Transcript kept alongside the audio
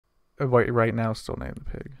right now, still name the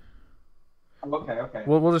pig. Oh, okay, okay.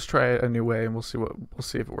 We'll just try it a new way, and we'll see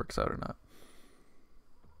if it works out or not.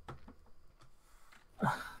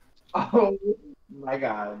 Oh my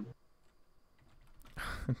god.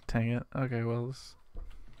 Dang it. Okay, well,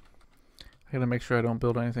 I gotta make sure I don't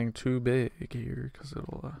build anything too big here, because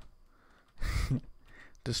it'll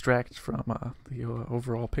distract from the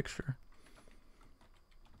overall picture.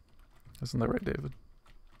 Isn't that right, David?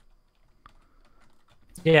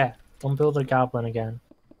 Yeah, don't build a goblin again.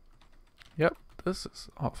 Yep, this is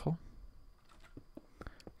awful.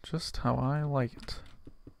 Just how I like it.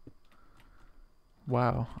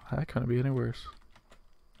 Wow, that couldn't be any worse.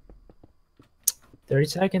 30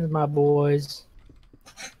 seconds, my boys.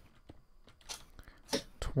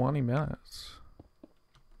 20 minutes.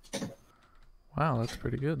 Wow, that's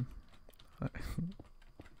pretty good.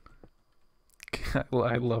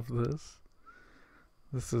 I love this.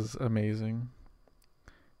 This is amazing.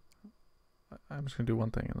 I'm just gonna do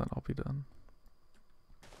one thing and then I'll be done.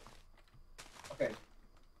 Okay.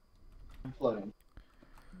 I'm floating.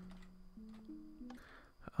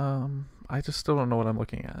 I just still don't know what I'm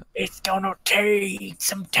looking at. It's gonna take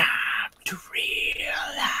some time to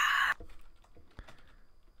realize,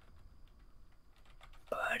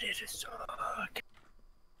 but it is okay.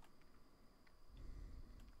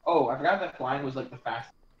 Oh, I forgot that flying was like the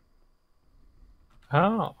fastest.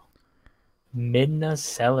 Oh, Midna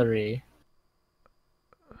celery.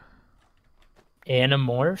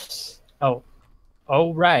 Animorphs?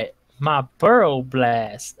 Oh right, my burrow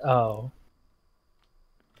blast. Oh,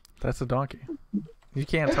 That's a donkey. You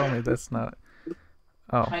can't tell me that's not.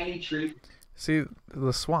 Oh, Tiny tree. see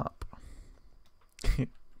the swamp.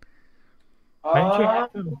 why did you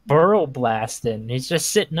have him burrow blasting? He's just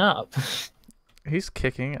sitting up. He's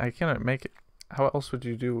kicking. I cannot make it. How else would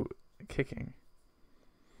you do kicking?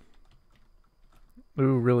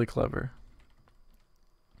 Ooh, really clever.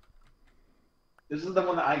 This is the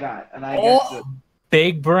one that I got, and I guessed it.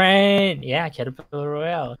 Big brain. Yeah, Caterpillar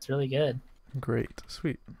Royale. It's really good. Great,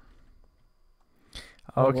 sweet.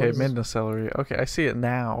 Oh, Okay, what is this? Midna celery. Okay, I see it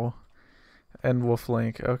now. And Wolf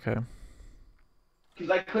Link. Okay.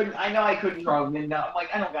 Because I know I couldn't draw midnight. I'm like,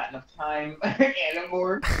 I don't got enough time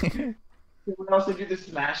anymore. I also do the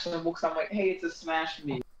smash symbol because I'm like, hey, it's a smash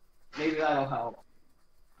me. Maybe that'll help.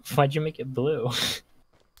 Why'd you make it blue?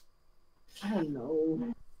 I don't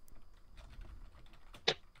know.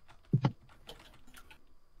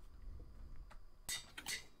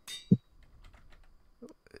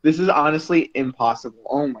 This is honestly impossible.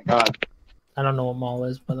 Oh my god. I don't know what mall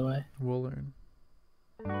is, by the way. We'll learn.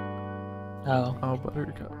 Oh, Oh,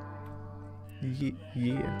 Buttercup.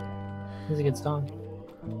 Yeah. it's a good song.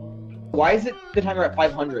 Why is it the timer at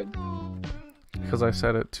 500? Because I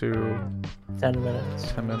set it to 10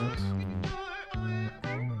 minutes. 10 minutes.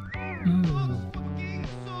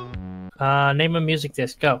 Name a music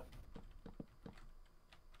disc. Go.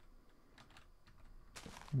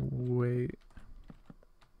 Wait.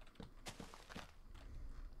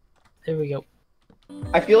 There we go.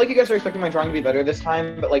 I feel like you guys are expecting my drawing to be better this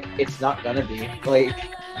time, but like it's not gonna be. Like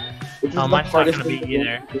this is Oh, the mine's not hardest gonna be thing to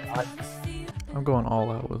either. do. I'm going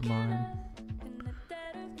all out with mine.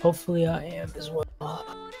 Hopefully I am as well.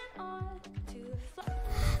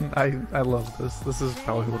 I love this. This is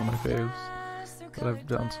probably one of my faves that I've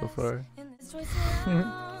done so far.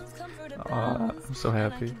 Aw, I'm so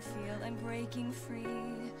happy.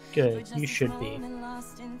 Good. You should be.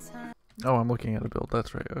 Oh, I'm looking at a build.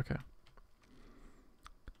 That's right. Okay.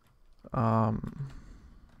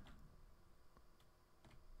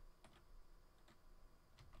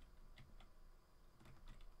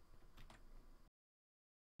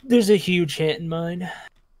 There's a huge hit in mine.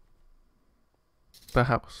 The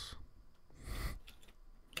house.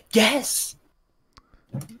 Yes!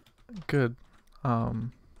 Good.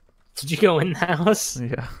 Did you go in the house?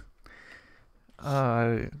 Yeah.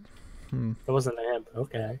 It wasn't him, but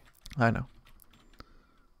okay. I know.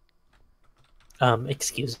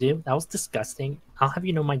 Excuse you. That was disgusting. I'll have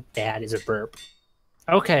you know my dad is a burp.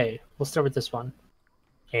 Okay, we'll start with this one.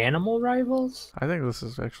 Animal Rivals? I think this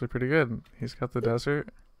is actually pretty good. He's got the desert.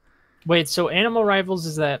 Wait, so Animal Rivals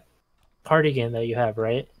is that party game that you have,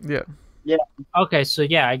 right? Yeah. Okay, so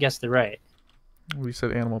yeah, I guess they're right. We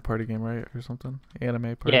said animal party game, right? Or something?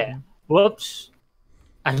 Anime party Yeah. game. Whoops.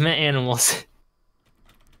 I meant animals.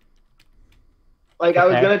 Like I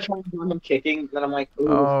was Okay. gonna try and do him kicking, then I'm like, ooh.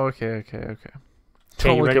 Oh, okay. Okay,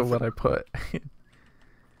 Don't you look ready at for- what I put.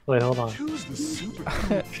 Wait, hold on. Who's the super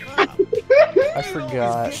I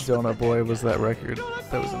forgot Donut Boy was that record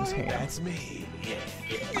that was in his hand. That's me.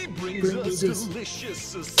 He brings us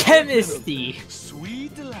delicious Chemistry!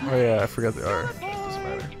 sweet delight. Oh yeah, I forgot the R. Doesn't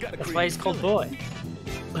matter. That's why he's called Boy.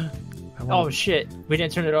 I Oh wanna- shit, we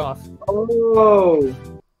didn't turn it off. Oh,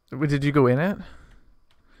 Wait, did you go in it?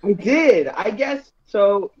 I did. I guess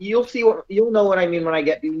so. You'll see what you'll know what I mean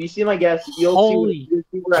when you see my guess. Holy- You'll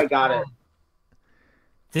see where I got it.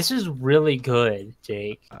 This is really good,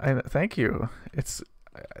 Jake. Thank you. It's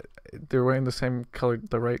they're wearing the same color,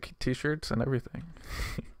 the right t-shirts and everything.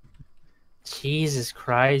 Jesus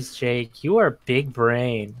Christ, Jake. You are big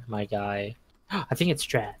brain, my guy. I think it's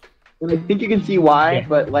Strat. And I think you can see why, Yeah.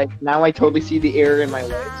 but like now I totally see the error in my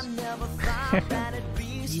legs.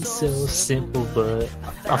 He's so simple, but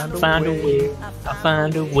I'll find a way. I'll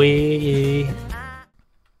find a way.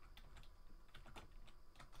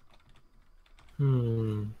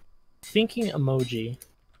 Thinking emoji.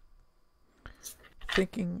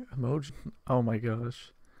 Thinking emoji. Oh my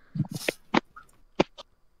gosh.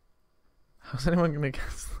 How's anyone gonna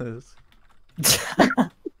guess this?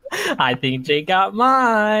 I think Jake got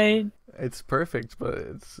mine. It's perfect, but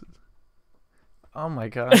it's. Oh my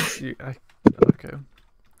gosh. Okay.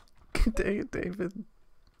 Dang it, David.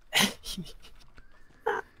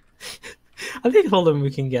 I think hold on, we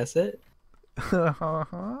can guess it.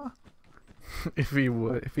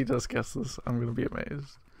 If he does guess this, I'm gonna be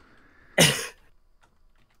amazed.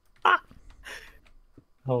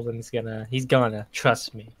 Holden's he's gonna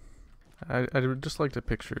trust me. I would just like to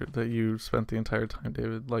picture that you spent the entire time,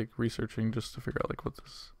 David, like researching just to figure out like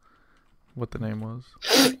what the name was.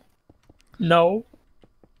 No,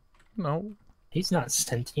 No, he's not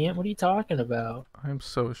sentient. What are you talking about? I'm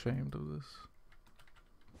so ashamed of this,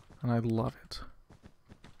 and I love it.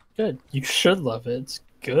 Good. You should love it. It's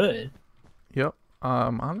good. Yep.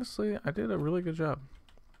 Honestly, I did a really good job.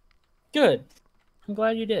 Good. I'm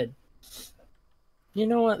glad you did. You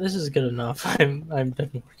know what? This is good enough. I've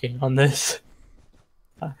been working on this.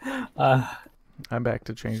 I'm back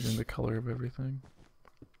to changing the color of everything.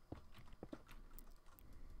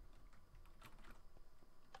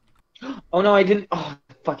 Oh no, I didn't. Oh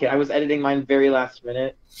fuck it! I was editing mine very last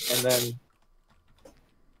minute, and then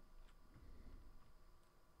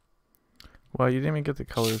Wow, you didn't even get the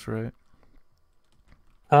colors right.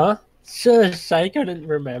 Huh? Shush! I couldn't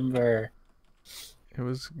remember. It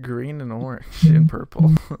was green and orange and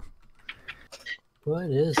purple. What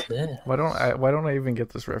is this? Why don't I even get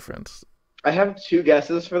this reference? I have two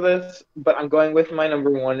guesses for this, but I'm going with my number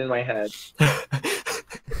one in my head.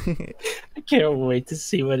 I can't wait to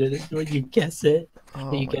see what it is when you guess it.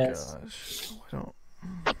 Oh You my guess. gosh. I don't.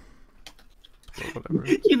 Whatever.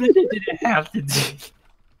 You literally didn't have to do.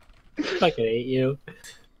 I fucking hate you.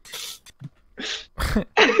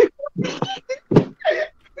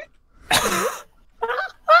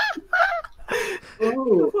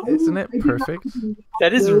 Oh, Isn't it perfect?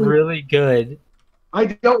 That is really good. I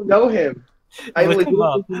don't know him. I Look him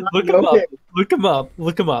up. legitimately do not Look know him up. him. Look him up.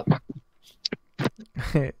 Look him up.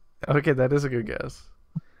 Okay, that is a good guess.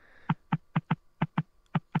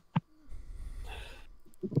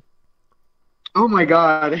 Oh my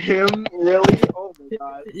god, him? Really? Oh my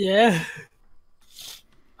god. Yeah.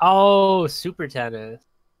 Oh, super tennis.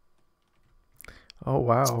 Oh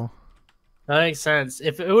wow. That makes sense.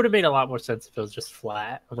 If it would have made a lot more sense if it was just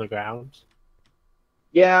flat on the ground.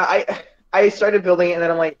 Yeah, I started building it and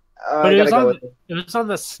then I'm like, But I it was gotta go on with it. it was on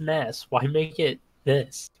the SNES. Why make it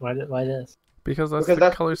this? Why this? Because that's Because the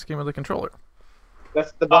that's- color scheme of the controller.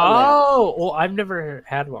 That's the button. Oh, well, I've never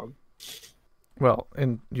had one. Well,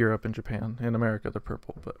 in Europe and Japan. In America, they're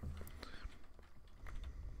purple, but.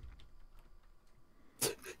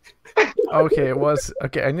 Okay, it was.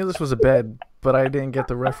 Okay, I knew this was a bed, but I didn't get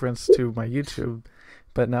the reference to my YouTube.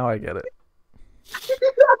 But now I get it.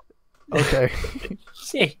 Okay.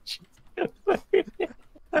 Sage.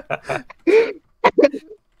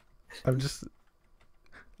 I'm just.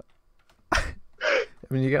 I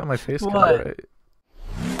mean, you got my face What? color right.